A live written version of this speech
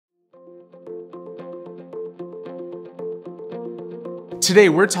Today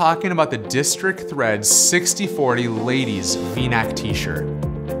we're talking about the District Threads 6040 Ladies V-neck t-shirt.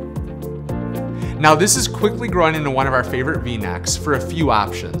 Now this is quickly growing into one of our favorite V-necks for a few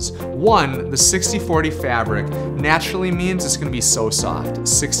options. One, the 6040 fabric naturally means it's gonna be so soft.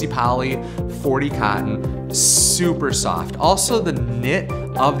 60 poly, 40 cotton, super soft. Also the knit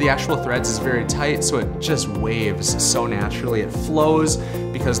of the actual threads is very tight, so it just waves so naturally. It flows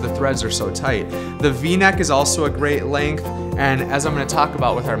because the threads are so tight. The V-neck is also a great length, and as I'm gonna talk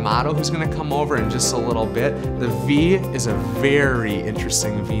about with our model who's gonna come over in just a little bit, the V is a very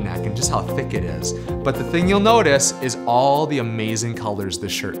interesting V-neck and just how thick it is. But the thing you'll notice is all the amazing colors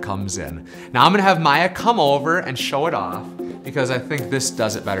this shirt comes in. Now I'm gonna have Maya come over and show it off because I think this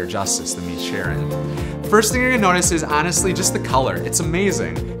does it better justice than me sharing. First thing you're gonna notice is honestly just the color. It's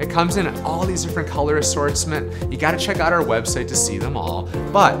amazing. It comes in all these different color assortment. You gotta check out our website to see them all.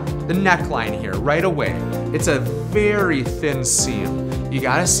 But the neckline here, right away, it's a very thin seam. You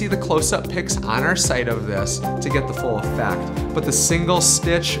gotta see the close-up pics on our site of this to get the full effect. But the single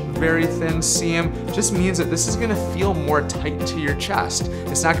stitch, very thin seam, just means that this is gonna feel more tight to your chest.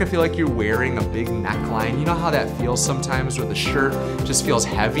 It's not gonna feel like you're wearing a big neckline. You know how that feels sometimes where the shirt just feels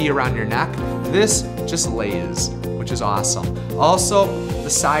heavy around your neck? This just lays, which is awesome. Also, the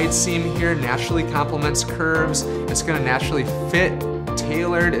side seam here naturally complements curves. It's gonna naturally fit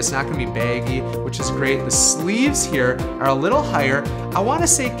tailored, it's not gonna be baggy, which is great. The sleeves here are a little higher. I wanna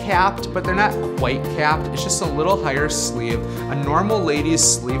say capped, but they're not quite capped. It's just a little higher sleeve. A normal lady's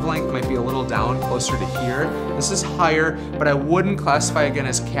sleeve length might be a little down closer to here. This is higher, but I wouldn't classify again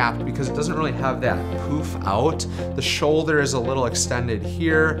as capped because it doesn't really have that poof out. The shoulder is a little extended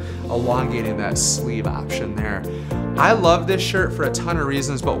here, elongating that sleeve option there. I love this shirt for a ton of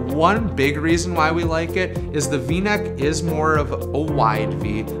reasons, but one big reason why we like it is the V-neck is more of a wide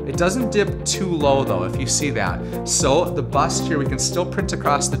V. It doesn't dip too low though, if you see that. So the bust here, we can still print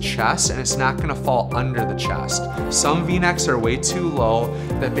across the chest and it's not gonna fall under the chest. Some V-necks are way too low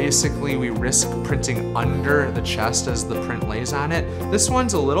that basically we risk printing under the chest as the print lays on it. This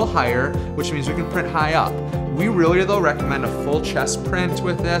one's a little higher, which means we can print high up. We really though recommend a full chest print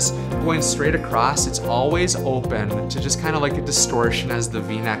with this, going straight across. It's always open to just kind of like a distortion as the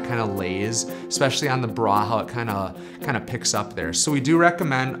V-neck kind of lays, especially on the bra, how it kind of picks up there. So we do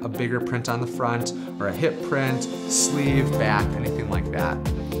recommend a bigger print on the front or a hip print, sleeve, back, anything like that.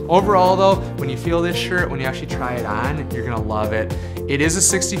 Overall though, when you feel this shirt, when you actually try it on, you're gonna love it. It is a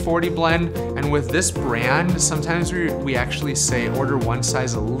 6040 blend, and with this brand, sometimes we actually say order one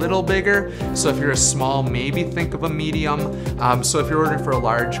size a little bigger. So if you're a small, maybe think of a medium. So if you're ordering for a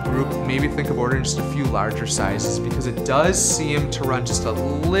large group, maybe think of ordering just a few larger sizes because it does seem to run just a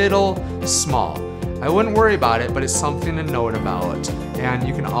little small. I wouldn't worry about it, but it's something to note about. And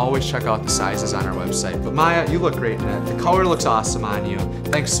you can always check out the sizes on our website. But Maya, you look great in it. The color looks awesome on you.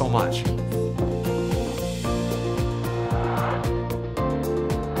 Thanks so much.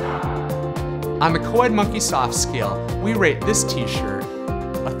 On the Coed Monkey Soft Scale, we rate this t-shirt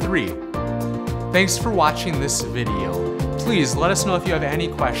a 3. Thanks for watching this video. Please let us know if you have any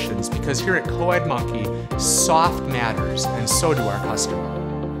questions because here at Coed Monkey, soft matters and so do our customers.